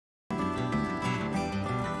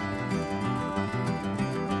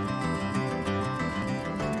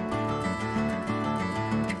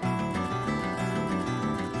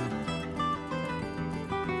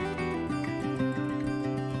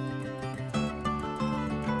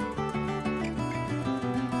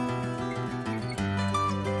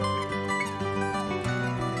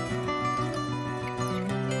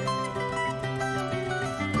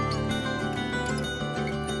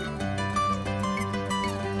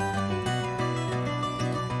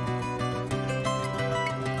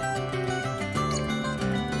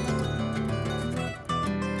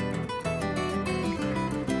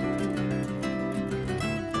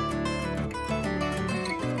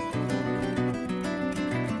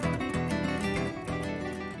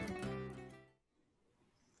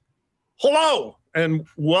Hello, and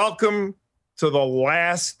welcome to the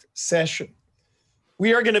last session.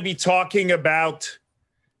 We are going to be talking about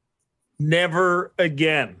never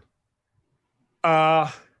again.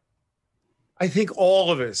 I think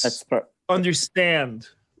all of us understand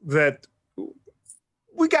that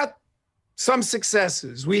we got some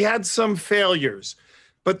successes, we had some failures,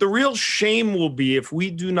 but the real shame will be if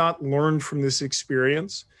we do not learn from this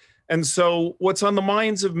experience. And so what's on the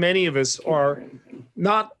minds of many of us are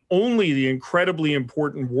not only the incredibly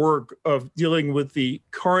important work of dealing with the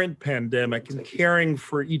current pandemic and caring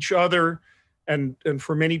for each other and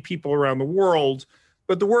for many people around the world,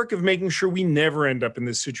 but the work of making sure we never end up in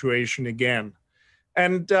this situation again.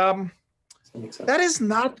 And that is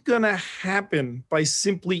not going to happen by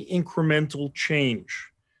simply incremental change.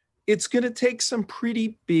 It's going to take some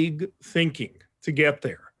pretty big thinking to get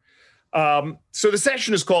there. So the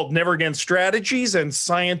session is called Never Again Strategies and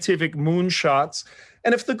Scientific Moonshots.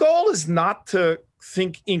 And if the goal is not to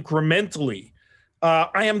think incrementally,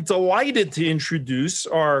 I am delighted to introduce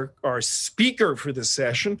our speaker for the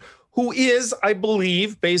session, who is, I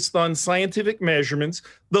believe, based on scientific measurements,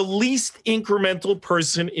 the least incremental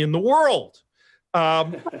person in the world.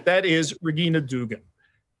 That is Regina Dugan.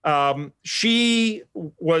 She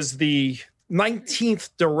was the 19th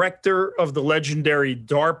director of the legendary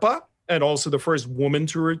DARPA, and also the first woman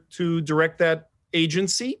to direct that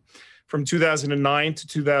agency from 2009 to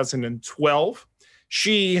 2012.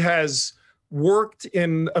 She has worked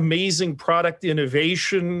in amazing product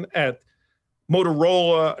innovation at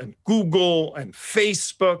Motorola and Google and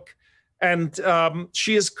Facebook. And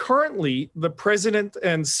she is currently the president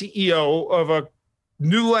and CEO of a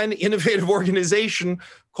new and innovative organization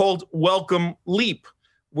called Wellcome Leap,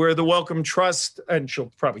 where the Wellcome Trust, and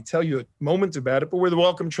she'll probably tell you a moment about it, but where the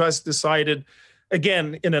Wellcome Trust decided,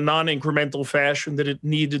 again, in a non-incremental fashion, that it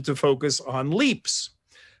needed to focus on leaps.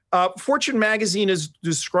 Fortune magazine has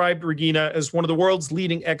described Regina as one of the world's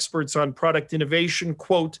leading experts on product innovation,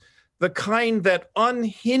 quote, the kind that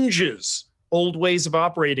unhinges old ways of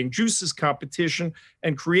operating, juices competition,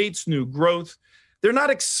 and creates new growth. They're not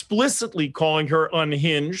explicitly calling her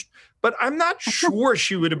unhinged, but I'm not sure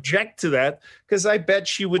she would object to that, because I bet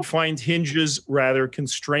she would find hinges rather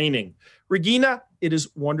constraining. Regina, it is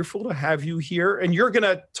wonderful to have you here, and you're going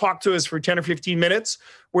to talk to us for 10 or 15 minutes.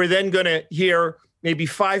 We're then going to hear maybe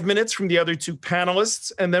 5 minutes from the other two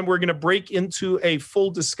panelists, and then we're going to break into a full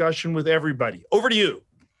discussion with everybody. Over to you.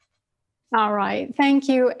 All right. Thank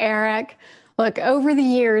you, Eric. Look, over the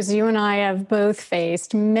years, you and I have both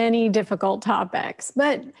faced many difficult topics,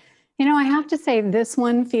 but I have to say this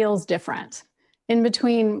one feels different. In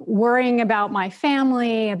between worrying about my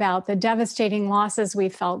family, about the devastating losses we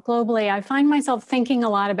felt globally, I find myself thinking a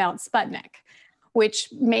lot about Sputnik, which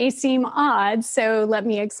may seem odd, so let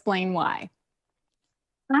me explain why.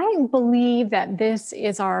 I believe that this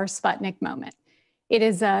is our Sputnik moment. It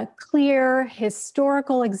is a clear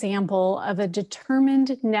historical example of a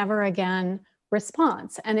determined never again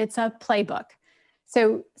response, and it's a playbook.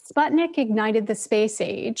 So Sputnik ignited the space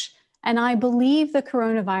age, and I believe the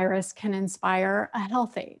coronavirus can inspire a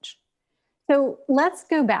health age. So let's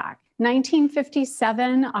go back.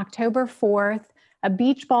 1957, October 4th, a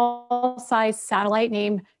beach ball-sized satellite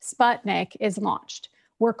named Sputnik is launched.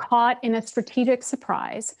 We're caught in a strategic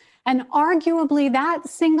surprise, and arguably that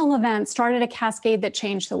single event started a cascade that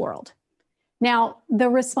changed the world. Now, the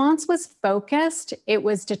response was focused, it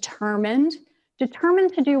was determined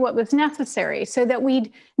to do what was necessary so that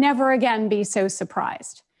we'd never again be so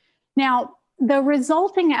surprised. Now, the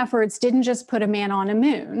resulting efforts didn't just put a man on a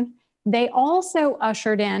moon, they also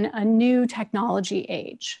ushered in a new technology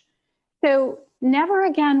age. So never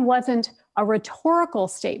again wasn't a rhetorical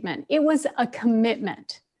statement, it was a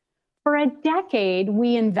commitment. For a decade,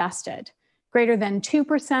 we invested. Greater than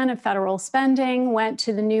 2% of federal spending went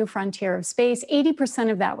to the new frontier of space. 80%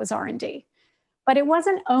 of that was R&D. But it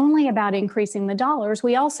wasn't only about increasing the dollars.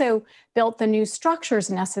 We also built the new structures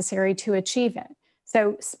necessary to achieve it.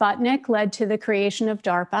 So Sputnik led to the creation of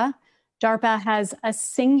DARPA. DARPA has a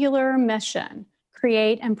singular mission: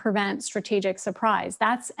 create and prevent strategic surprise.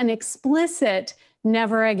 That's an explicit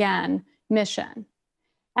never again mission.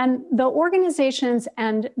 And the organizations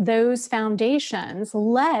and those foundations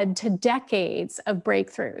led to decades of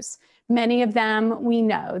breakthroughs. Many of them we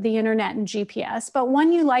know, the internet and GPS, but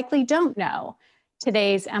one you likely don't know,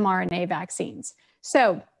 today's mRNA vaccines.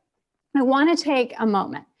 So I want to take a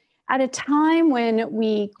moment. At a time when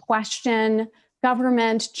we question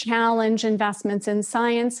government, challenge investments in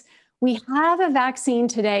science, we have a vaccine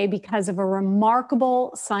today because of a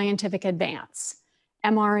remarkable scientific advance,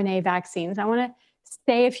 mRNA vaccines. I want to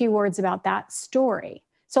say a few words about that story.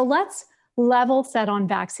 So let's level set on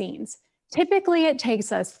vaccines. Typically, it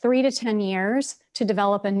takes us 3 to 10 years to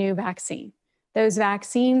develop a new vaccine. Those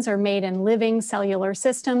vaccines are made in living cellular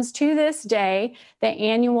systems. To this day, the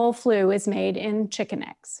annual flu is made in chicken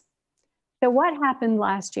eggs. So what happened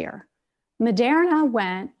last year? Moderna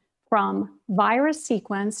went from virus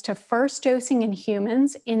sequence to first dosing in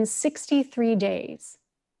humans in 63 days.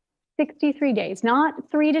 63 days, not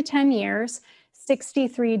 3 to 10 years,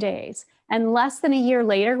 63 days. And less than a year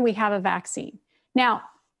later, we have a vaccine. Now,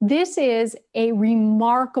 this is a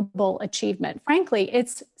remarkable achievement. Frankly,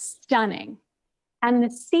 it's stunning. And the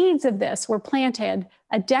seeds of this were planted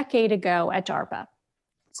a decade ago at DARPA.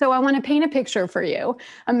 So I want to paint a picture for you.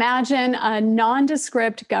 Imagine a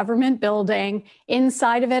nondescript government building,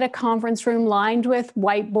 inside of it a conference room lined with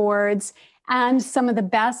whiteboards and some of the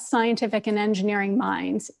best scientific and engineering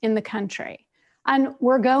minds in the country. And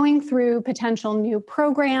we're going through potential new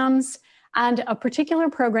programs, and a particular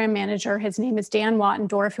program manager, his name is Dan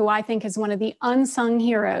Wattendorf, who I think is one of the unsung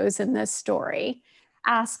heroes in this story,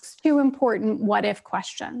 asks 2 important what-if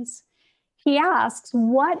questions. He asks,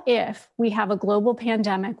 what if we have a global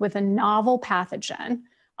pandemic with a novel pathogen,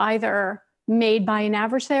 either made by an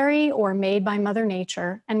adversary or made by Mother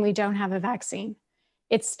Nature, and we don't have a vaccine?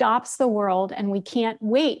 It stops the world, and we can't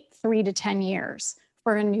wait 3 to 10 years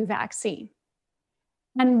for a new vaccine.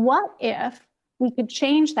 And what if we could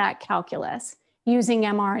change that calculus using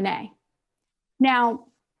mRNA? Now,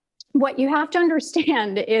 what you have to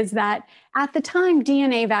understand is that at the time,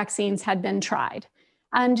 DNA vaccines had been tried.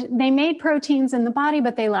 And they made proteins in the body,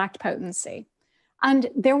 but they lacked potency. And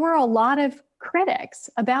there were a lot of critics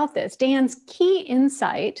about this. Dan's key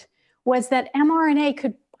insight was that mRNA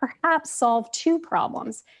could perhaps solve 2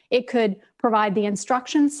 problems. It could provide the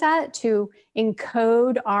instruction set to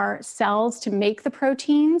encode our cells to make the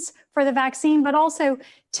proteins for the vaccine, but also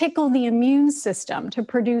tickle the immune system to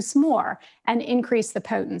produce more and increase the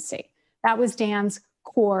potency. That was Dan's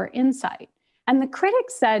core insight. And the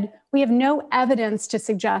critics said, we have no evidence to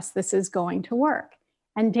suggest this is going to work.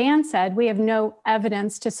 And Dan said, we have no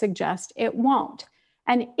evidence to suggest it won't.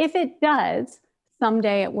 And if it does,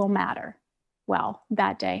 someday it will matter. Well,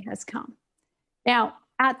 that day has come. Now,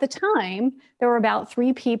 at the time, there were about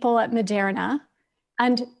 3 people at Moderna,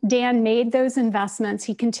 and Dan made those investments.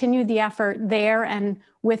 He continued the effort there and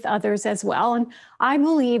with others as well. And I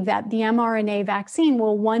believe that the mRNA vaccine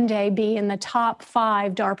will one day be in the top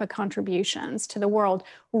 5 DARPA contributions to the world,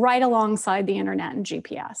 right alongside the internet and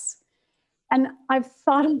GPS. And I've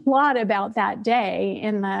thought a lot about that day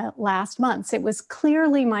in the last months. It was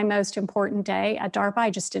clearly my most important day at DARPA. I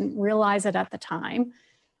just didn't realize it at the time.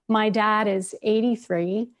 My dad is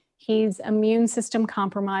 83. He's immune system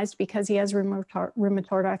compromised because he has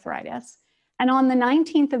rheumatoid arthritis. And on the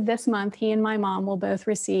 19th of this month, he and my mom will both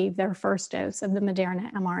receive their first dose of the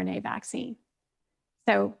Moderna mRNA vaccine.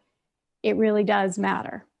 So it really does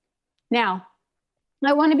matter. Now,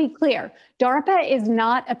 I want to be clear, DARPA is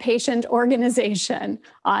not a patient organization.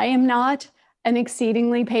 I am not an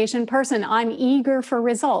exceedingly patient person. I'm eager for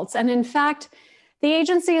results. And in fact, the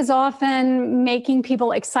agency is often making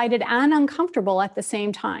people excited and uncomfortable at the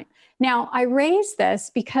same time. Now, I raise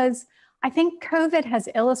this because I think COVID has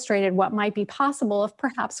illustrated what might be possible if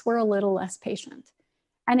perhaps we're a little less patient.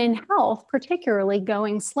 And in health, particularly,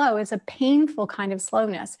 going slow is a painful kind of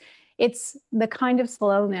slowness. It's the kind of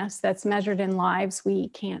slowness that's measured in lives we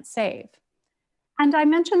can't save. And I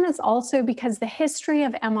mention this also because the history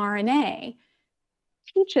of mRNA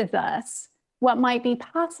teaches us what might be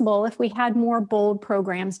possible if we had more bold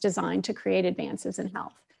programs designed to create advances in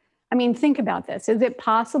health. I mean, think about this. Is it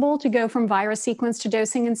possible to go from virus sequence to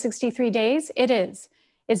dosing in 63 days? It is.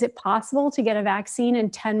 Is it possible to get a vaccine in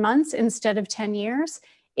 10 months instead of 10 years?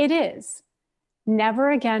 It is.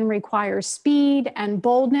 Never again requires speed and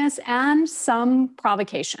boldness and some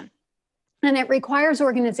provocation. And it requires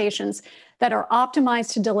organizations that are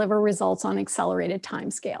optimized to deliver results on accelerated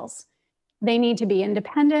timescales. They need to be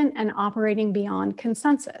independent and operating beyond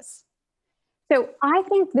consensus. So I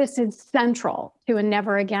think this is central to a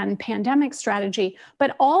never again pandemic strategy,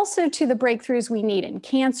 but also to the breakthroughs we need in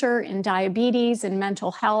cancer, in diabetes, in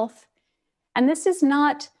mental health. And this is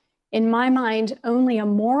not, in my mind, only a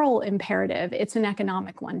moral imperative, it's an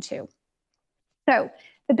economic one too. So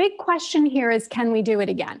the big question here is, can we do it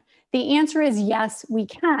again? The answer is yes, we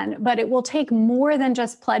can, but it will take more than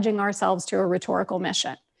just pledging ourselves to a rhetorical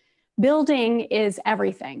mission. Building is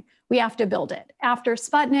everything. We have to build it. After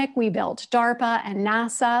Sputnik, we built DARPA and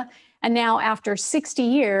NASA. And now after 60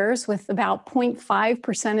 years with about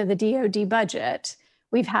 0.5% of the DoD budget,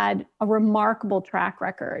 we've had a remarkable track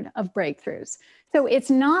record of breakthroughs. So it's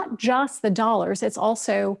not just the dollars, it's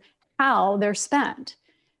also how they're spent.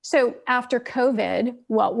 So after COVID,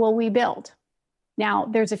 what will we build? Now,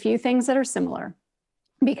 there's a few things that are similar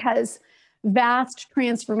because vast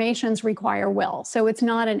transformations require will. So it's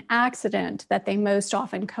not an accident that they most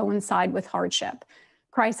often coincide with hardship.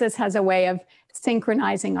 Crisis has a way of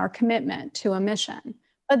synchronizing our commitment to a mission.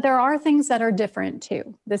 But there are things that are different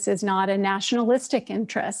too. This is not a nationalistic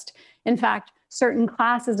interest. In fact, certain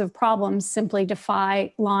classes of problems simply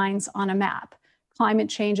defy lines on a map. Climate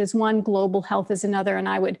change is one, global health is another, and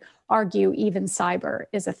I would argue even cyber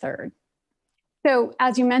is a third. So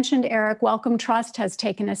as you mentioned, Eric, Wellcome Trust has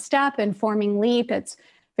taken a step in forming LEAP. It's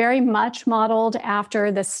very much modeled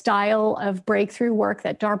after the style of breakthrough work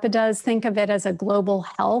that DARPA does. Think of it as a global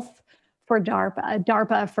health for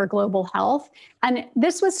DARPA for global health. And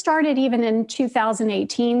this was started even in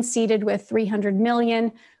 2018, seeded with 300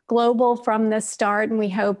 million global from the start, and we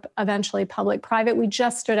hope eventually public-private. We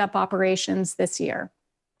just stood up operations this year.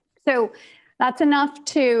 So that's enough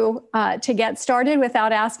to get started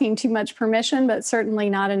without asking too much permission, but certainly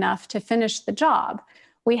not enough to finish the job.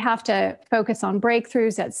 We have to focus on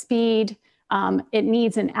breakthroughs at speed. It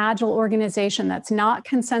needs an agile organization that's not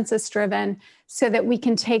consensus-driven so that we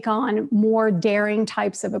can take on more daring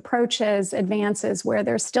types of approaches, advances where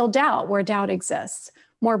there's still doubt, where doubt exists,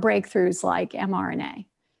 more breakthroughs like mRNA.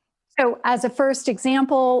 So as a first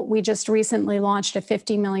example, we just recently launched a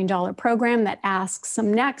 $50 million program that asks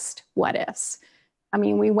some next what ifs. I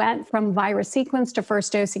mean, we went from virus sequence to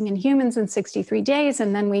first dosing in humans in 63 days,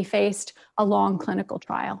 and then we faced a long clinical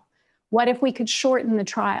trial. What if we could shorten the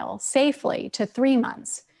trial safely to 3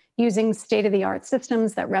 months using state-of-the-art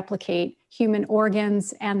systems that replicate human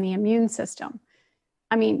organs and the immune system?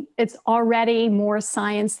 I mean, it's already more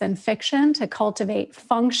science than fiction to cultivate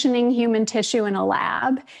functioning human tissue in a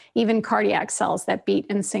lab, even cardiac cells that beat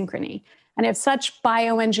in synchrony. And if such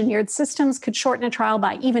bioengineered systems could shorten a trial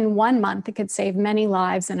by even 1 month, it could save many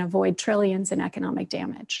lives and avoid trillions in economic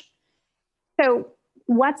damage. So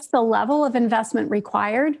what's the level of investment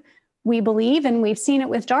required? We believe, and we've seen it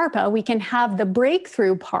with DARPA, we can have the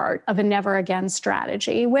breakthrough part of a never again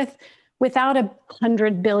strategy without a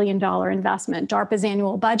 $100 billion investment. DARPA's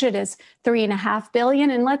annual budget is $3.5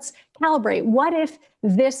 billion. And let's calibrate. What if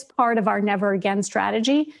this part of our never again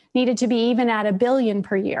strategy needed to be even at $1 billion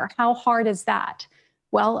per year? How hard is that?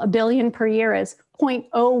 Well, $1 billion per year is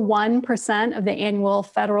 0.01% of the annual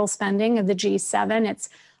federal spending of the G7. It's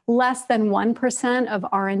less than 1% of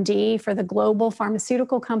R&D for the global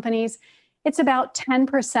pharmaceutical companies. It's about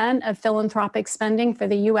 10% of philanthropic spending for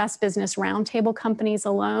the US Business Roundtable companies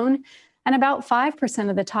alone, and about 5%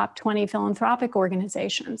 of the top 20 philanthropic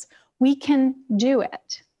organizations. We can do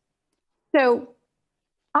it. So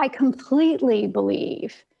I completely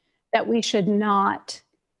believe that we should not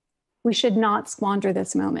squander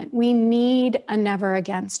this moment. We need a never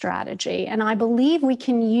again strategy. And I believe we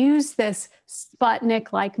can use this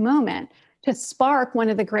Sputnik-like moment to spark one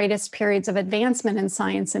of the greatest periods of advancement in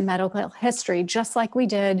science and medical history, just like we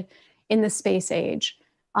did in the space age.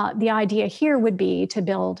 The idea here would be to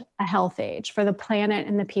build a health age for the planet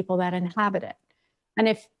and the people that inhabit it. And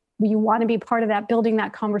if you want to be part of that, building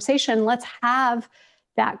that conversation, let's have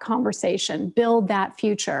that conversation, build that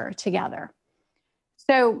future together.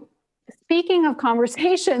 So speaking of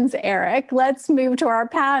conversations, Eric, let's move to our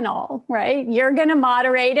panel, right? You're going to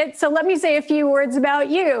moderate it. So let me say a few words about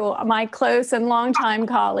you, my close and longtime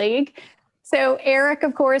colleague. So Eric,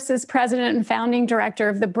 of course, is president and founding director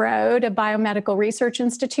of the Broad, a biomedical research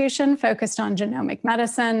institution focused on genomic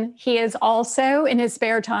medicine. He is also, in his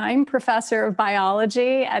spare time, professor of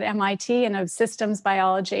biology at MIT and of systems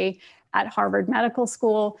biology at Harvard Medical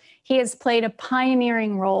School. He has played a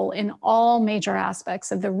pioneering role in all major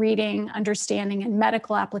aspects of the reading, understanding, and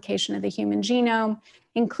medical application of the human genome,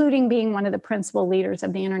 including being one of the principal leaders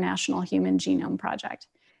of the International Human Genome Project.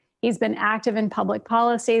 He's been active in public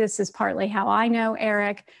policy. This is partly how I know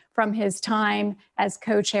Eric from his time as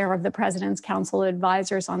co-chair of the President's Council of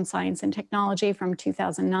Advisors on Science and Technology from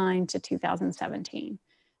 2009 to 2017.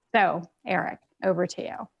 So, Eric, over to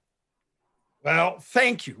you. Well,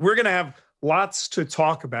 thank you. We're going to have lots to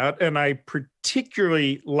talk about, and I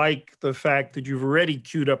particularly like the fact that you've already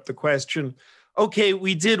queued up the question, okay,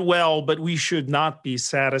 we did well, but we should not be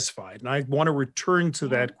satisfied. And I want to return to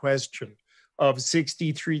that question of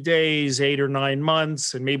 63 days, 8 or 9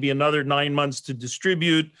 months, and maybe another 9 months to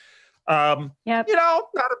distribute. You know,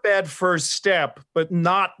 not a bad first step, but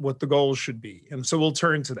not what the goal should be. And so we'll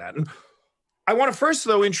turn to that. And I want to first,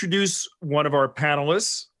 though, introduce one of our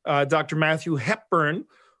panelists, Dr. Matthew Hepburn,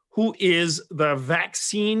 who is the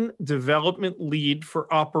vaccine development lead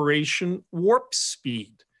for Operation Warp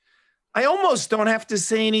Speed. I almost don't have to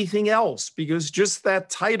say anything else because just that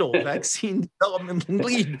title, Vaccine Development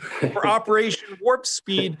Lead for Operation Warp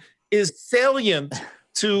Speed, is salient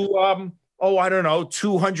to, I don't know,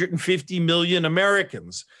 250 million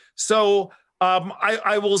Americans. So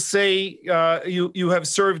I will say you have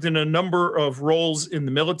served in a number of roles in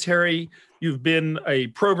the military. You've been a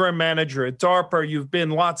program manager at DARPA. You've been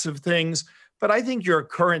lots of things. But I think your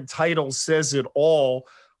current title says it all.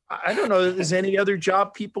 I don't know that there's any other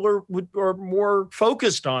job people are more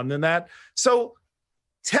focused on than that. So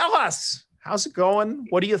tell us, how's it going?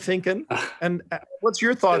 What are you thinking? And what's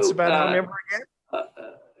your thoughts about how never again?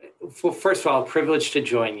 Well, first of all, privileged to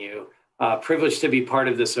join you. Privileged to be part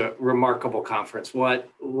of this remarkable conference. What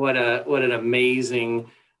an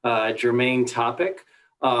amazing, germane topic.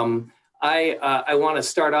 I want to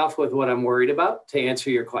start off with what I'm worried about to answer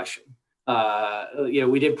your question.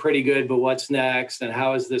 We did pretty good, but what's next and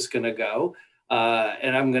how is this going to go?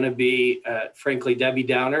 And I'm going to be, frankly, Debbie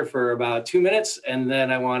Downer for about 2 minutes. And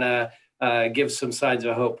then I want to give some signs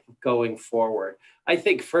of hope going forward. I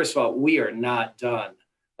think, first of all, we are not done.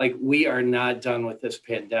 We are not done with this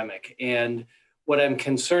pandemic. And what I'm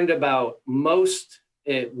concerned about most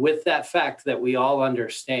with that fact that we all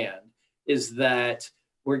understand is that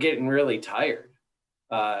we're getting really tired.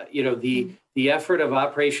 The effort of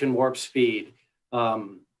Operation Warp Speed,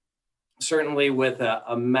 certainly with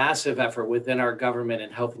a massive effort within our government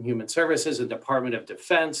and Health and Human Services and Department of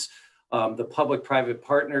Defense, the public-private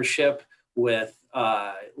partnership with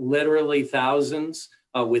literally thousands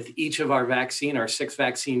with each of our 6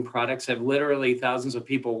 vaccine products have literally thousands of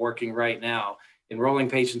people working right now, enrolling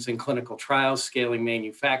patients in clinical trials, scaling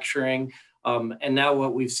manufacturing. And now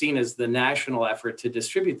what we've seen is the national effort to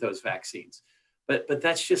distribute those vaccines. But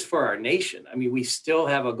that's just for our nation. I mean, we still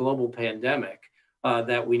have a global pandemic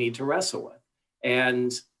that we need to wrestle with.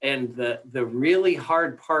 And the really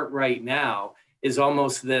hard part right now is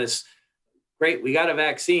almost this, great, we got a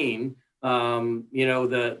vaccine,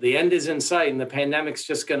 the end is in sight and the pandemic's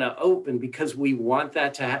just going to open because we want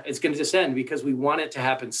that to it's going to just end because we want it to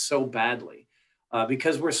happen so badly.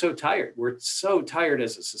 Because we're so tired. We're so tired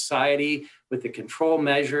as a society with the control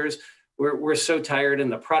measures. We're so tired in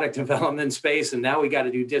the product development space, and now we got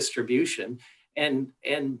to do distribution. And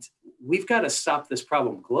we've got to stop this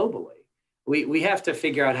problem globally. We have to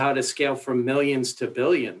figure out how to scale from millions to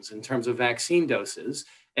billions in terms of vaccine doses.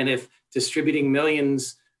 And if distributing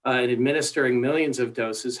millions and administering millions of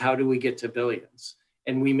doses, how do we get to billions?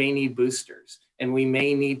 And we may need boosters, and we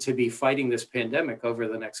may need to be fighting this pandemic over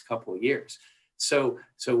the next couple of years. So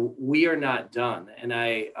we are not done, and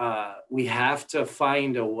we have to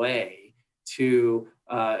find a way to.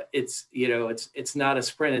 It's not a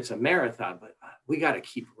sprint; it's a marathon. But we got to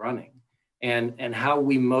keep running, and how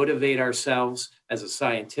we motivate ourselves as a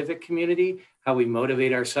scientific community, how we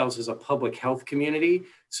motivate ourselves as a public health community,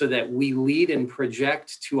 so that we lead and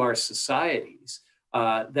project to our societies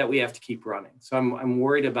that we have to keep running. So I'm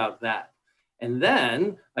worried about that, and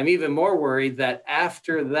then I'm even more worried that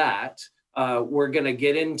after that. We're going to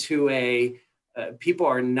get into people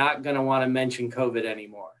are not going to want to mention COVID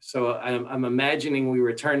anymore. So I'm imagining we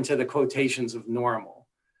return to the quotations of normal.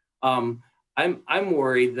 I'm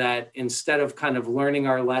worried that instead of kind of learning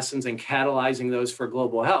our lessons and catalyzing those for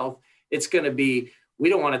global health, it's going to be, we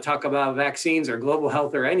don't want to talk about vaccines or global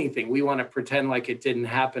health or anything. We want to pretend like it didn't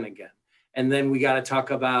happen again. And then we got to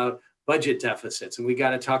talk about budget deficits, and we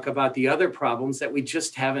got to talk about the other problems that we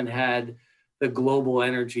just haven't had the global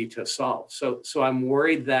energy to solve. So I'm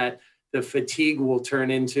worried that the fatigue will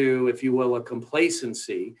turn into, if you will, a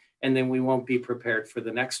complacency, and then we won't be prepared for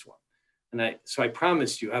the next one. And so I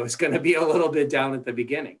promised you I was going to be a little bit down at the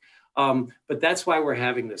beginning. But that's why we're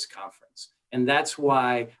having this conference. And that's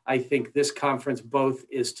why I think this conference both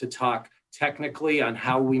is to talk technically on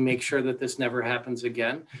how we make sure that this never happens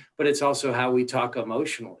again, but it's also how we talk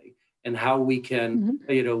emotionally. And how we can,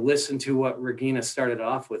 listen to what Regina started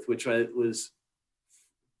off with, which was,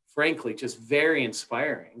 frankly, just very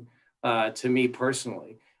inspiring to me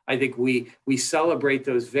personally. I think we celebrate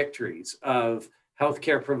those victories of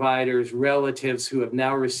healthcare providers, relatives who have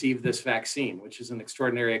now received this vaccine, which is an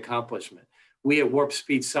extraordinary accomplishment. We at Warp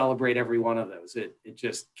Speed celebrate every one of those. It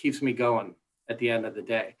just keeps me going at the end of the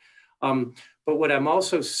day. But what I'm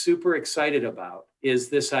also super excited about is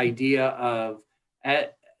this idea of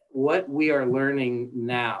what we are learning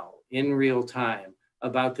now in real time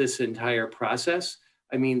about this entire process.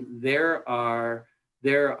 I mean, there are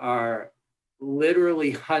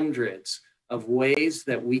literally hundreds of ways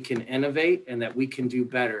that we can innovate and that we can do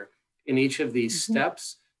better in each of these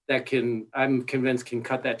steps that I'm convinced can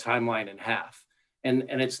cut that timeline in half. And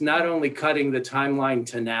it's not only cutting the timeline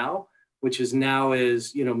to now, which is now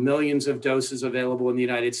millions of doses available in the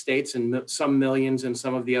United States and some millions in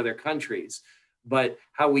some of the other countries. But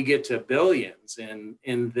how we get to billions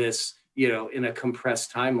in this, in a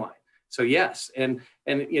compressed timeline. So yes, and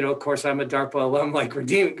of course, I'm a DARPA alum like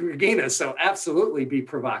Regina, so absolutely be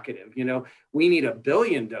provocative. We need 1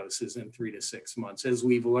 billion doses in 3 to 6 months, as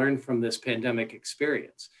we've learned from this pandemic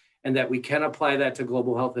experience, and that we can apply that to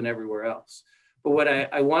global health and everywhere else. But what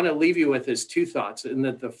I want to leave you with is 2 thoughts, and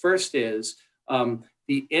that the first is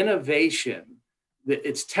the innovation.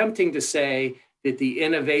 It's tempting to say that the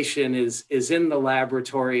innovation is in the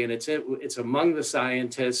laboratory and it's among the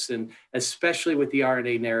scientists, and especially with the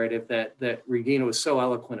RNA narrative that Regina was so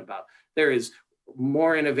eloquent about. There is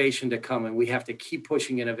more innovation to come, and we have to keep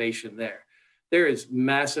pushing innovation there. There is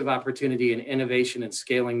massive opportunity in innovation and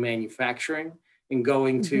scaling manufacturing and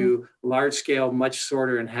going to large scale, much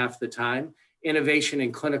shorter in half the time. Innovation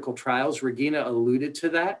in clinical trials, Regina alluded to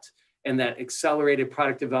that, and that accelerated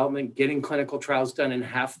product development, getting clinical trials done in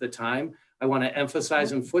half the time. I want to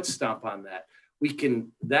emphasize and foot stomp on that.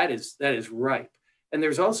 That is ripe. And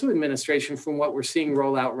there's also administration from what we're seeing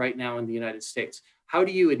roll out right now in the United States. How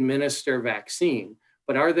do you administer vaccine?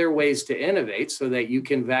 But are there ways to innovate so that you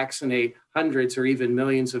can vaccinate hundreds or even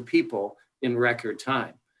millions of people in record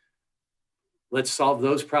time? Let's solve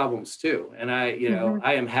those problems too. And I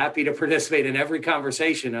am happy to participate in every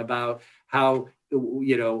conversation about how,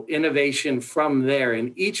 innovation from there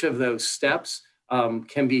in each of those steps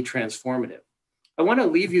can be transformative. I want to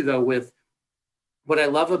leave you though with what I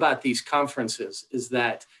love about these conferences is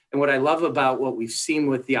that, and what I love about what we've seen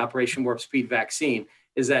with the Operation Warp Speed vaccine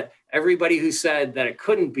is that everybody who said that it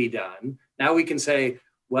couldn't be done, now we can say,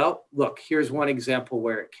 well, look, here's one example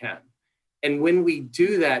where it can. And when we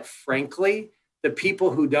do that, frankly, the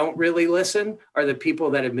people who don't really listen are the people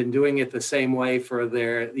that have been doing it the same way for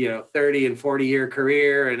their 30 and 40 year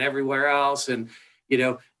career and everywhere else. And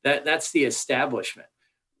that's the establishment.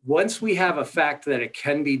 Once we have a fact that it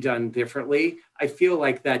can be done differently, I feel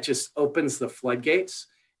like that just opens the floodgates.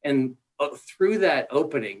 And through that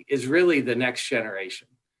opening is really the next generation.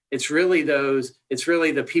 It's really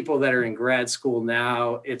the people that are in grad school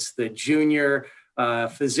now. It's the junior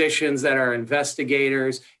physicians that are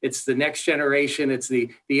investigators. It's the next generation. It's the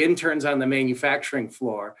interns on the manufacturing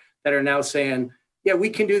floor that are now saying, yeah, we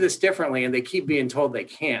can do this differently. And they keep being told they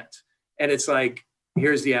can't. And it's like,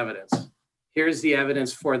 here's the evidence. Here's the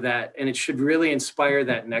evidence for that. And it should really inspire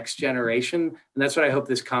that next generation. And that's what I hope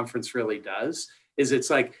this conference really does, is it's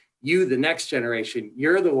like you, the next generation,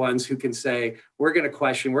 you're the ones who can say, we're going to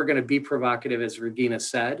question, we're going to be provocative, as Regina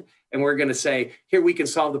said, and we're going to say, here, we can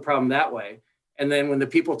solve the problem that way. And then when the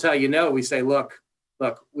people tell you no, we say, look,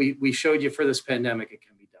 we showed you for this pandemic, it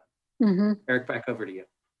can be done. Eric, back over to you.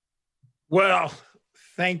 Well,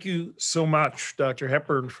 thank you so much, Dr.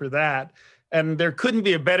 Hepburn, for that. And there couldn't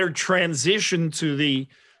be a better transition to the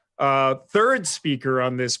third speaker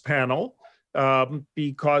on this panel,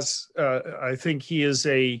 because I think he is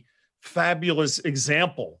a fabulous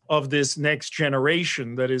example of this next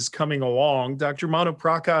generation that is coming along. Dr. Manu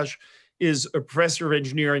Prakash is a professor of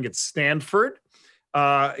engineering at Stanford.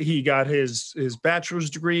 He got his bachelor's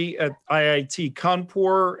degree at IIT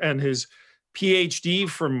Kanpur and his PhD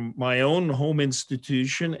from my own home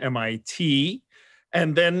institution, MIT,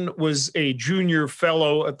 and then was a junior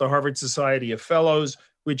fellow at the Harvard Society of Fellows,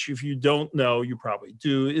 which, if you don't know, you probably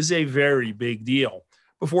do, is a very big deal,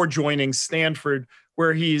 before joining Stanford,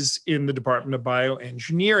 where he's in the Department of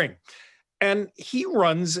Bioengineering. And he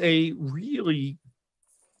runs a really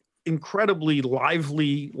incredibly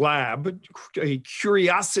lively lab, a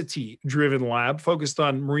curiosity-driven lab focused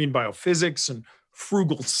on marine biophysics and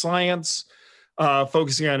frugal science,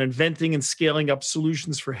 focusing on inventing and scaling up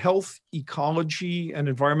solutions for health, ecology, and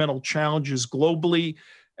environmental challenges globally.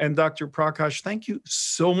 And Dr. Prakash, thank you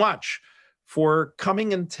so much for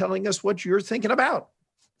coming and telling us what you're thinking about.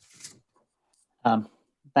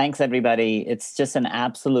 Thanks, everybody. It's just an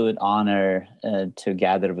absolute honor to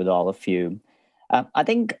gather with all of you. I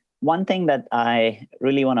think one thing that I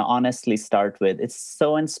really want to honestly start with, it's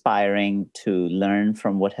so inspiring to learn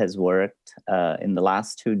from what has worked in the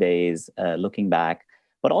last 2 days, looking back,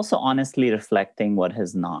 but also honestly reflecting what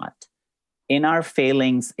has not. In our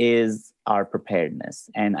failings is our preparedness.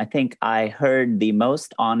 And I think I heard the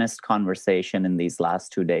most honest conversation in these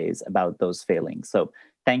last 2 days about those failings. So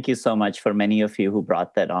thank you so much for many of you who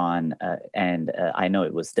brought that on. And I know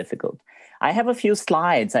it was difficult. I have a few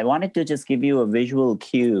slides. I wanted to just give you a visual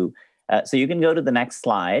cue. So you can go to the next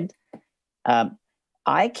slide.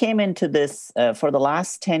 I came into this for the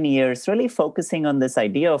last 10 years, really focusing on this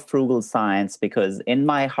idea of frugal science, because in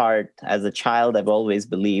my heart, as a child, I've always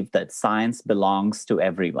believed that science belongs to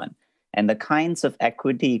everyone. and the kinds of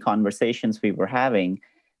equity conversations we were having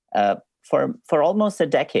for almost a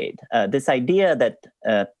decade. This idea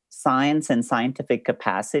that science and scientific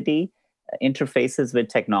capacity interfaces with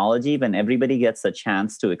technology when everybody gets a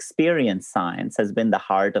chance to experience science has been the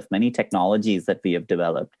heart of many technologies that we have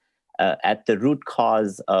developed. At the root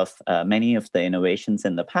cause of many of the innovations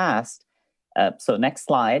in the past. So next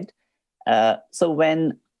slide. So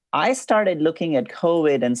when I started looking at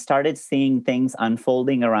COVID and started seeing things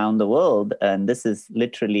unfolding around the world, and this is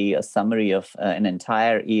literally a summary of an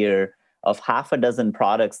entire year of half a dozen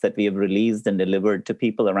products that we have released and delivered to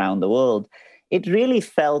people around the world, it really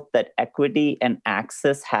felt that equity and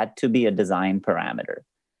access had to be a design parameter.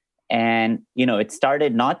 And, it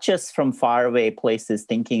started not just from faraway places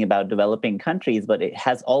thinking about developing countries, but it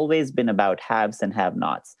has always been about haves and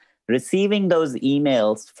have-nots. Receiving those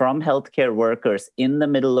emails from healthcare workers in the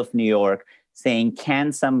middle of New York saying,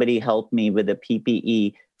 can somebody help me with a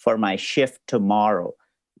PPE for my shift tomorrow,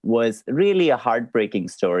 was really a heartbreaking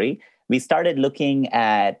story. We started looking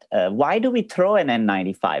at why do we throw an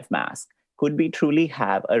N95 mask? Could we truly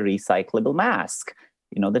have a recyclable mask?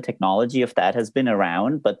 The technology of that has been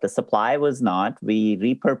around, but the supply was not. We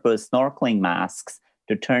repurposed snorkeling masks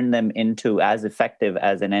to turn them into as effective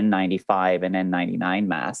as an N95 and N99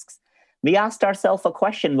 masks. We asked ourselves a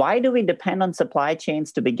question: why do we depend on supply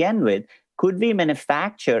chains to begin with? Could we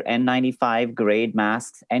manufacture N95 grade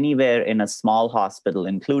masks anywhere in a small hospital,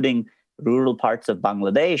 including rural parts of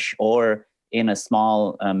Bangladesh or in a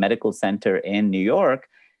small medical center in New York?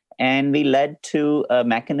 And we led to a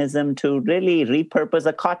mechanism to really repurpose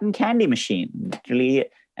a cotton candy machine, literally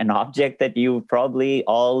an object that you've probably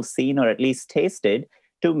all seen or at least tasted,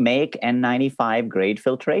 to make N95 grade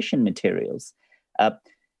filtration materials.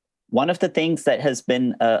 One of the things that has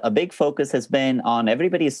been a big focus has been on,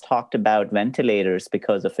 everybody's talked about ventilators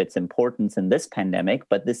because of its importance in this pandemic,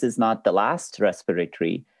 but this is not the last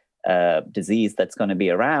respiratory disease that's going to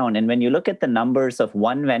be around. And when you look at the numbers of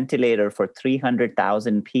one ventilator for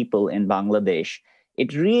 300,000 people in Bangladesh,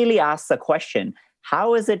 it really asks a question: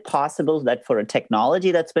 how is it possible that for a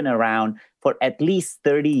technology that's been around for at least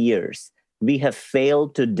 30 years, we have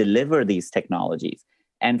failed to deliver these technologies?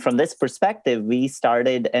 And from this perspective, we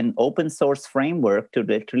started an open source framework to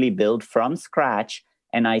literally build from scratch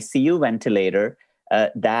an ICU ventilator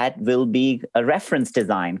that will be a reference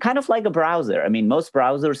design, kind of like a browser. I mean, most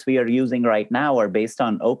browsers we are using right now are based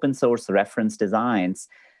on open source reference designs.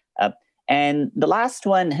 And the last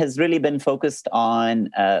one has really been focused on,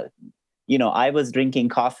 I was drinking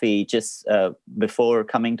coffee just before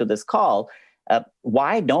coming to this call.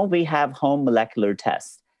 Why don't we have home molecular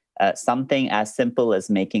tests? Something as simple as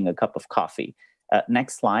making a cup of coffee.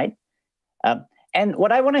 Next slide. And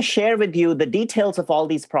what I want to share with you, the details of all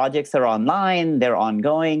these projects are online, they're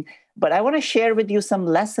ongoing, but I want to share with you some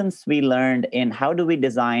lessons we learned in how do we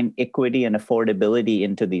design equity and affordability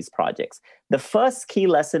into these projects. The first key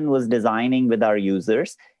lesson was designing with our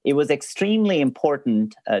users. It was extremely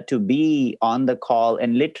important to be on the call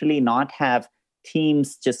and literally not have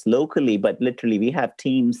teams just locally, but literally we have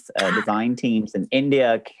teams, design teams in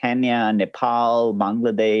India, Kenya, Nepal,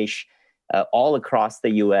 Bangladesh, all across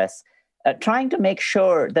the US. Trying to make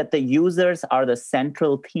sure that the users are the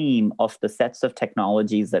central theme of the sets of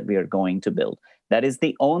technologies that we are going to build. That is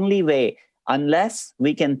the only way. Unless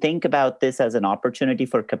we can think about this as an opportunity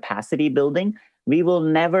for capacity building, we will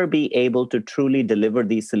never be able to truly deliver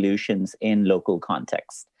these solutions in local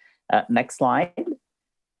context. Next slide.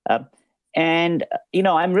 And,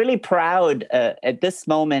 I'm really proud at this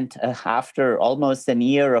moment, after almost a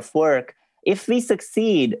year of work, if we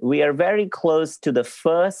succeed, we are very close to the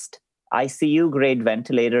first ICU grade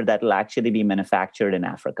ventilator that will actually be manufactured in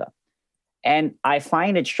Africa. And I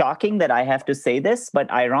find it shocking that I have to say this,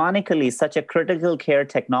 but ironically, such a critical care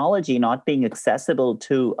technology not being accessible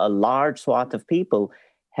to a large swath of people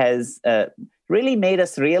has really made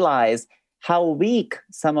us realize how weak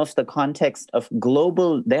some of the context of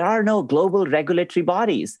there are no global regulatory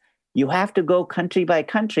bodies. You have to go country by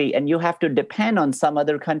country, and you have to depend on some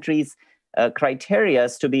other countries' criteria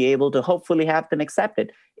to be able to hopefully have them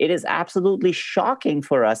accepted. It is absolutely shocking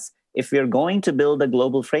for us, if we're going to build a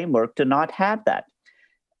global framework, to not have that.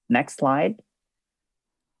 Next slide.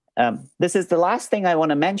 This is the last thing I want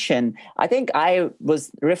to mention. I think I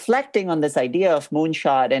was reflecting on this idea of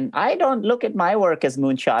moonshot, and I don't look at my work as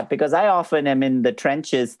moonshot because I often am in the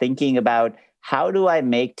trenches thinking about how do I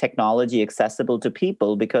make technology accessible to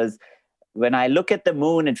people, because when I look at the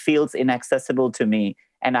moon, it feels inaccessible to me.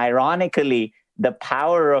 And ironically, the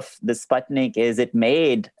power of the Sputnik is it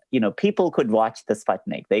made people could watch the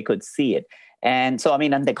Sputnik, they could see it. And so,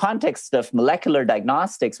 in the context of molecular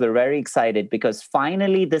diagnostics, we're very excited because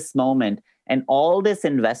finally this moment and all this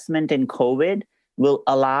investment in COVID will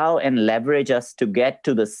allow and leverage us to get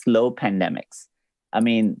to the slow pandemics.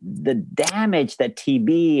 The damage that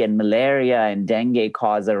TB and malaria and dengue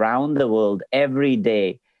cause around the world every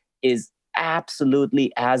day is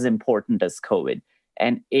absolutely as important as COVID.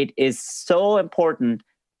 And it is so important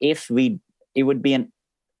it would be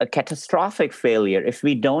a catastrophic failure if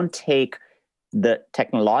we don't take the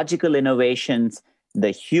technological innovations,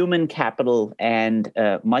 the human capital, and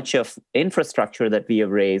much of infrastructure that we have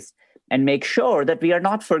raised, and make sure that we are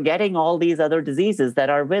not forgetting all these other diseases that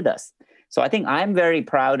are with us. So I think I'm very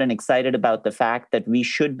proud and excited about the fact that we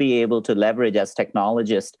should be able to leverage as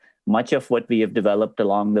technologists much of what we have developed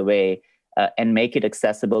along the way and make it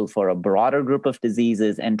accessible for a broader group of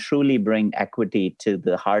diseases and truly bring equity to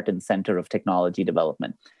the heart and center of technology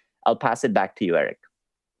development. I'll pass it back to you, Eric.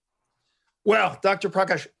 Well, Dr.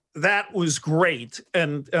 Prakash, that was great.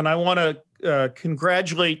 And I want to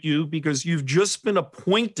congratulate you because you've just been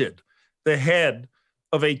appointed the head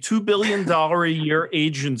of a $2 billion a year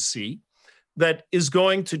agency that is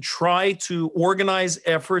going to try to organize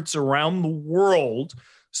efforts around the world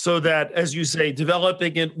so that, as you say,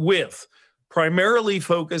 developing it with primarily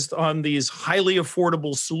focused on these highly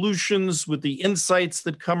affordable solutions with the insights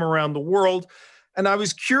that come around the world. And I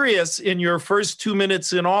was curious, in your first 2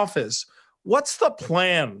 minutes in office, what's the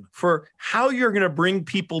plan for how you're going to bring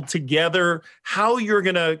people together, how you're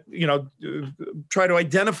going to, try to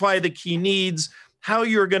identify the key needs, how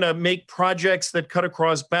you're going to make projects that cut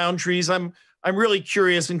across boundaries? I'm really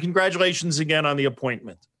curious, and congratulations again on the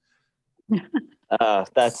appointment.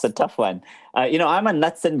 That's a tough one. I'm a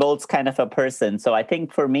nuts and bolts kind of a person. So I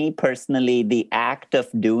think for me personally, the act of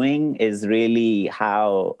doing is really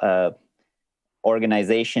how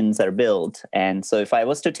organizations are built. And so if I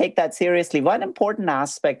was to take that seriously, one important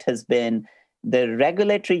aspect has been the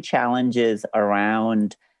regulatory challenges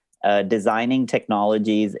around designing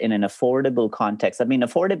technologies in an affordable context.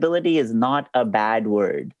 Affordability is not a bad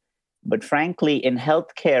word, but frankly, in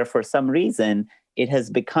healthcare, for some reason, it has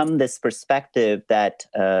become this perspective that,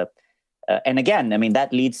 and again,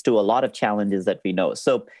 that leads to a lot of challenges that we know.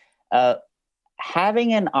 So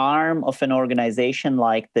having an arm of an organization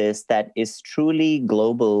like this that is truly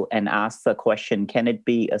global and asks the question, can it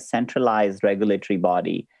be a centralized regulatory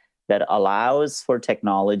body that allows for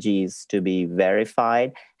technologies to be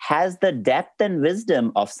verified, has the depth and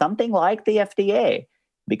wisdom of something like the FDA?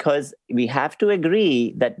 Because we have to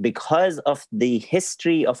agree that because of the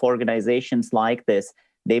history of organizations like this,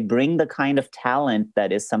 they bring the kind of talent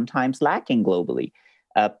that is sometimes lacking globally.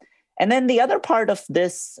 And then the other part of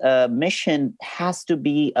this mission has to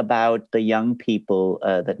be about the young people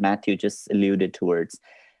that Matthew just alluded towards.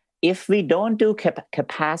 If we don't do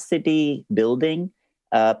capacity building,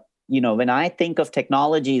 when I think of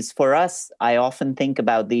technologies, for us, I often think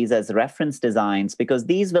about these as reference designs because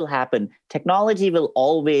these will happen. Technology will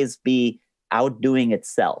always be outdoing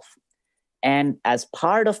itself. And as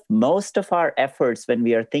part of most of our efforts, when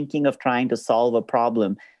we are thinking of trying to solve a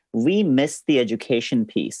problem, we miss the education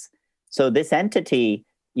piece. So this entity,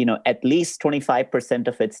 at least 25%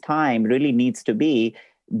 of its time really needs to be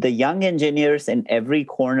the young engineers in every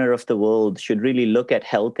corner of the world should really look at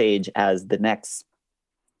health age as the next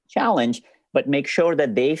challenge, but make sure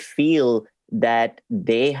that they feel that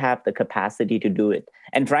they have the capacity to do it.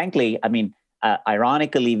 And frankly,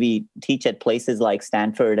 ironically, we teach at places like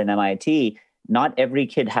Stanford and MIT. Not every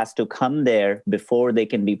kid has to come there before they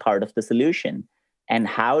can be part of the solution. And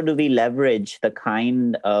how do we leverage the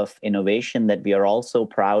kind of innovation that we are all so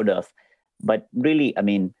proud of? But really,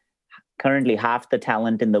 currently half the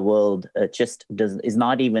talent in the world is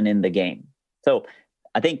not even in the game. So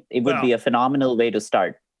I think it would be a phenomenal way to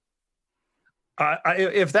start.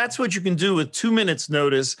 If that's what you can do with 2 minutes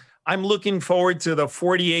notice, I'm looking forward to the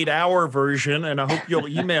 48-hour version, and I hope you'll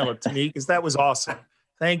email it to me because that was awesome.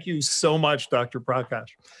 Thank you so much, Dr. Prakash.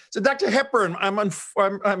 So, Dr. Hepburn,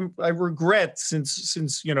 I regret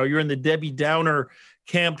since you're in the Debbie Downer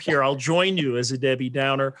camp here. I'll join you as a Debbie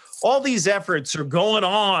Downer. All these efforts are going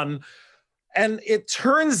on, and it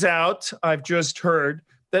turns out I've just heard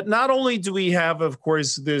that not only do we have, of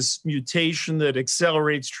course, this mutation that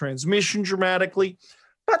accelerates transmission dramatically,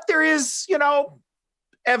 but there is,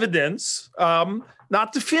 evidence,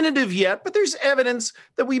 not definitive yet, but there's evidence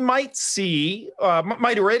that we might see,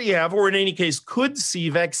 might already have, or in any case could see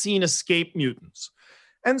vaccine escape mutants.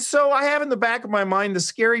 And so I have in the back of my mind the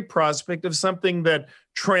scary prospect of something that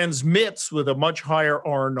transmits with a much higher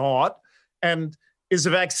R naught and is a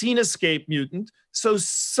vaccine escape mutant. So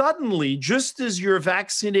suddenly, just as you're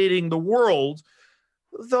vaccinating the world,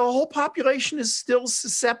 the whole population is still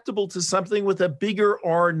susceptible to something with a bigger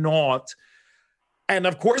R naught. And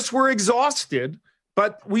of course, we're exhausted,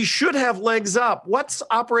 but we should have legs up. What's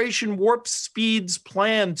Operation Warp Speed's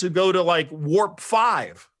plan to go to like Warp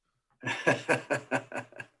 5?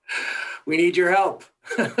 We need your help.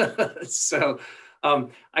 So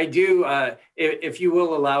I do, if you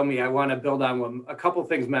will allow me, I want to build on a couple of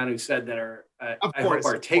things Manu said that are, I hope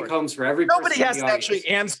are take-homes for every person. Nobody has to actually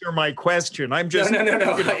answer my question. I'm just... No.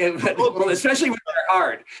 Well, especially when they're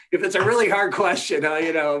hard. If it's a really hard question,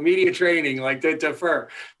 media training, like to defer.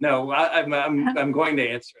 No, I'm going to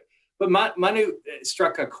answer it. But Manu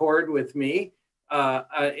struck a chord with me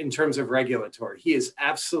in terms of regulatory. He is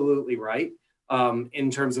absolutely right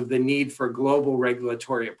in terms of the need for global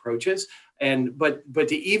regulatory approaches. But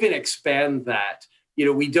to even expand that,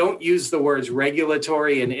 we don't use the words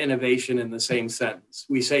regulatory and innovation in the same sentence.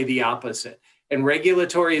 We say the opposite. And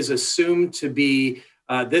regulatory is assumed to be,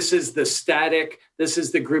 this is the static, this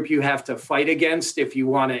is the group you have to fight against if you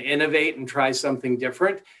want to innovate and try something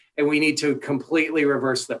different. And we need to completely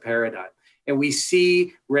reverse the paradigm. And we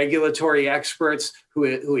see regulatory experts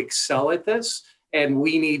who excel at this. And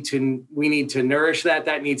we need to nourish that.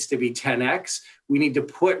 That needs to be 10x. We need to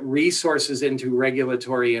put resources into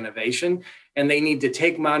regulatory innovation. And they need to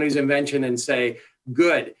take Manu's invention and say,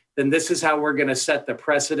 good, then this is how we're going to set the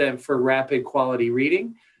precedent for rapid quality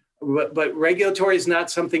reading. But regulatory is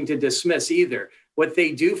not something to dismiss either. What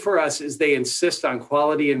they do for us is they insist on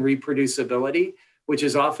quality and reproducibility, which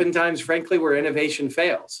is oftentimes, frankly, where innovation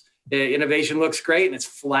fails. Innovation looks great and it's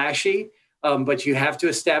flashy, but you have to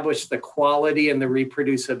establish the quality and the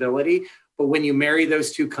reproducibility. But when you marry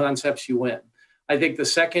those two concepts, you win. I think the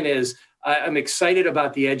second is, I'm excited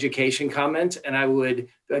about the education comment, and I would,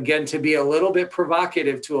 again, to be a little bit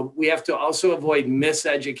provocative, we have to also avoid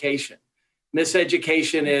miseducation.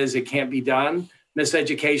 Miseducation is it can't be done.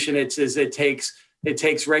 Miseducation it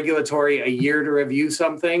takes regulatory a year to review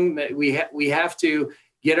something. We have to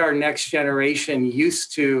get our next generation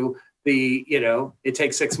used to it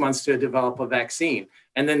takes 6 months to develop a vaccine,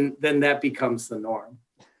 and then that becomes the norm.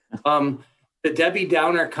 The Debbie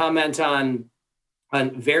Downer comment on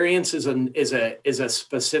variance is a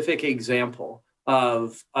specific example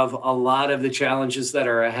of a lot of the challenges that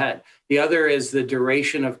are ahead. The other is the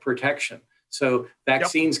duration of protection. So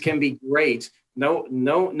vaccines can be great. No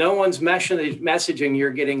one's messaging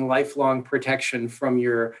you're getting lifelong protection from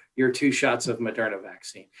your 2 shots of Moderna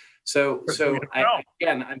vaccine. So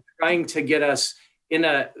I'm trying to get us in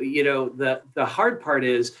the hard part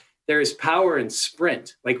is there is power in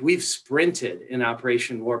sprint. Like we've sprinted in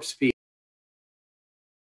Operation Warp Speed.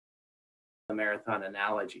 Marathon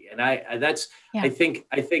analogy, and I think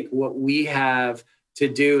what we have to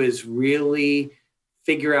do is really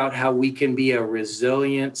figure out how we can be a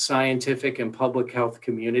resilient scientific and public health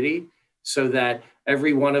community so that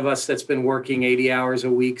every one of us that's been working 80 hours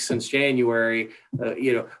a week since January,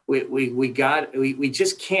 we got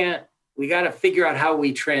to figure out how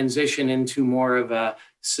we transition into more of a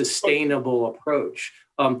sustainable approach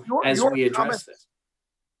as we address this.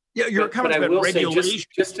 Yeah, your comments about regulation. Say,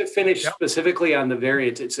 just to finish specifically on the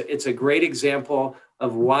variant, it's a great example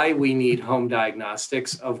of why we need home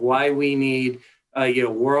diagnostics, of why we need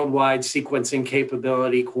worldwide sequencing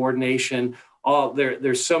capability, coordination.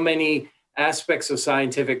 There's so many aspects of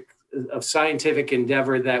scientific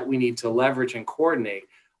endeavor that we need to leverage and coordinate.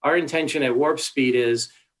 Our intention at Warp Speed is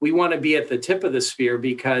we want to be at the tip of the spear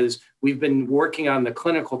because we've been working on the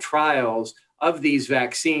clinical trials of these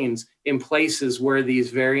vaccines in places where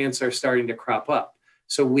these variants are starting to crop up.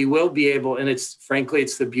 So we will be able, and it's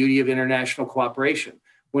the beauty of international cooperation.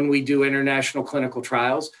 When we do international clinical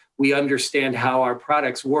trials, we understand how our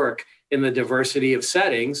products work in the diversity of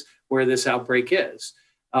settings where this outbreak is.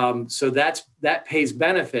 So that pays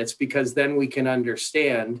benefits because then we can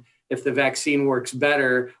understand if the vaccine works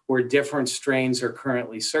better where different strains are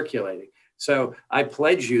currently circulating. So I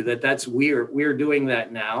pledge you that we're doing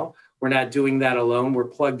that now. We're not doing that alone. We're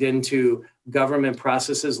plugged into government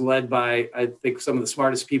processes led by, I think, some of the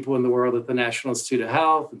smartest people in the world at the National Institute of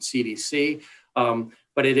Health and CDC.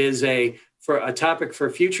 But it is a topic for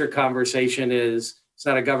future conversation it's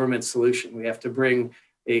not a government solution. We have to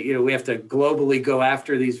we have to globally go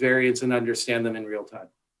after these variants and understand them in real time.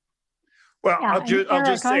 Well, I'll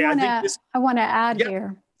just say, I want to add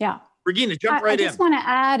here. Yeah. Regina, jump right in. I just want to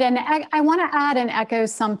add, and I want to add and echo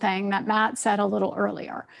something that Matt said a little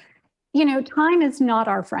earlier. Time is not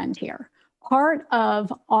our friend here. Part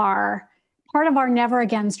of our never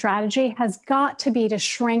again strategy has got to be to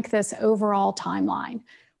shrink this overall timeline.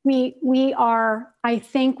 I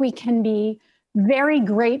think we can be very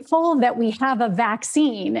grateful that we have a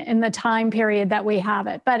vaccine in the time period that we have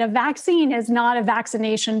it. But a vaccine is not a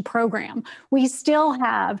vaccination program. We still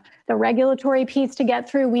have the regulatory piece to get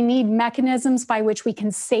through. We need mechanisms by which we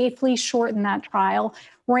can safely shorten that trial,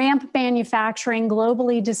 ramp manufacturing,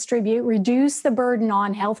 globally distribute, reduce the burden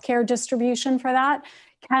on healthcare distribution for that.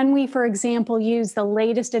 Can we, for example, use the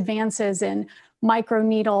latest advances in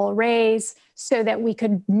microneedle arrays so that we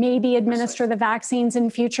could maybe administer the vaccines in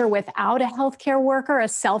future without a healthcare worker, a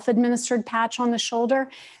self-administered patch on the shoulder?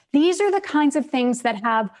 These are the kinds of things that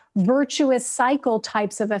have virtuous cycle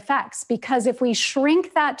types of effects, because if we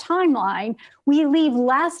shrink that timeline, we leave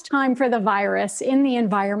less time for the virus in the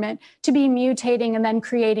environment to be mutating and then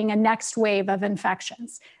creating a next wave of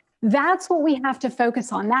infections. That's what we have to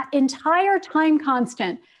focus on. That entire time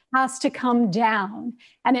constant has to come down,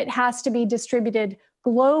 and it has to be distributed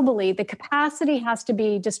globally. The capacity has to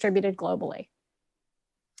be distributed globally.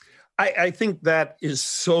 I think that is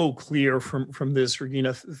so clear from this,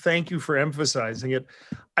 Regina. Thank you for emphasizing it.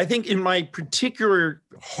 I think in my particular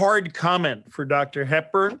hard comment for Dr.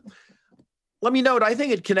 Hepburn, let me note, I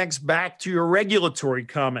think it connects back to your regulatory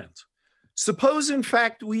comment. Suppose, in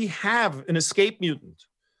fact, we have an escape mutant.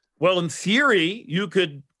 Well, in theory, you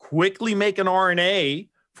could quickly make an RNA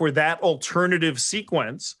for that alternative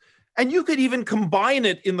sequence, and you could even combine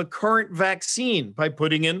it in the current vaccine by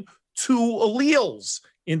putting in 2 alleles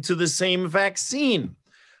into the same vaccine.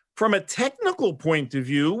 From a technical point of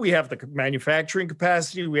view, we have the manufacturing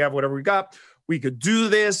capacity, we have whatever we got, we could do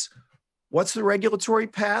this. What's the regulatory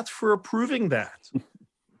path for approving that?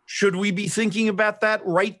 Should we be thinking about that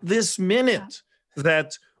right this minute,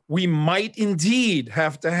 that we might indeed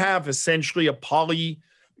have to have essentially a allelic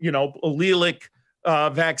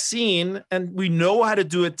vaccine, and we know how to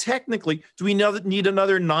do it technically? Do we need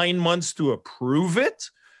another 9 months to approve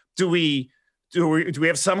it? Do we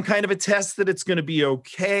have some kind of a test that it's going to be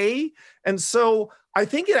okay? And so I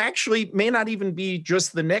think it actually may not even be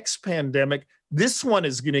just the next pandemic. This one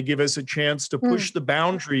is going to give us a chance to push the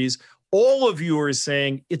boundaries. All of you are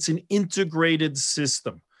saying it's an integrated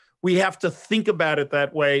system. We have to think about it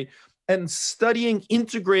that way. And studying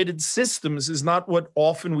integrated systems is not what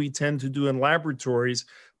often we tend to do in laboratories,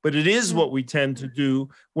 but it is what we tend to do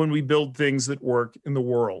when we build things that work in the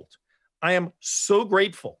world. I am so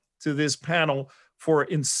grateful to this panel for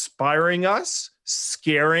inspiring us,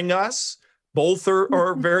 scaring us. Both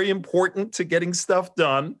are very important to getting stuff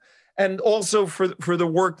done. And also for the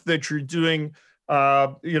work that you're doing,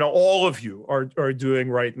 all of you are doing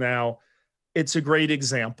right now. It's a great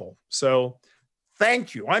example. So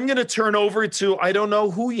thank you. I'm going to turn over to, I don't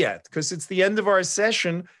know who yet, because it's the end of our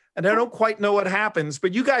session and I don't quite know what happens,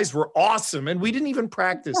 but you guys were awesome and we didn't even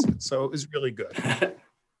practice it. So it was really good.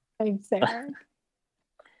 Thanks, Eric.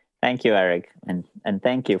 Thank you, Eric. And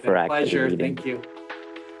thank you for actually pleasure. leading. Thank you.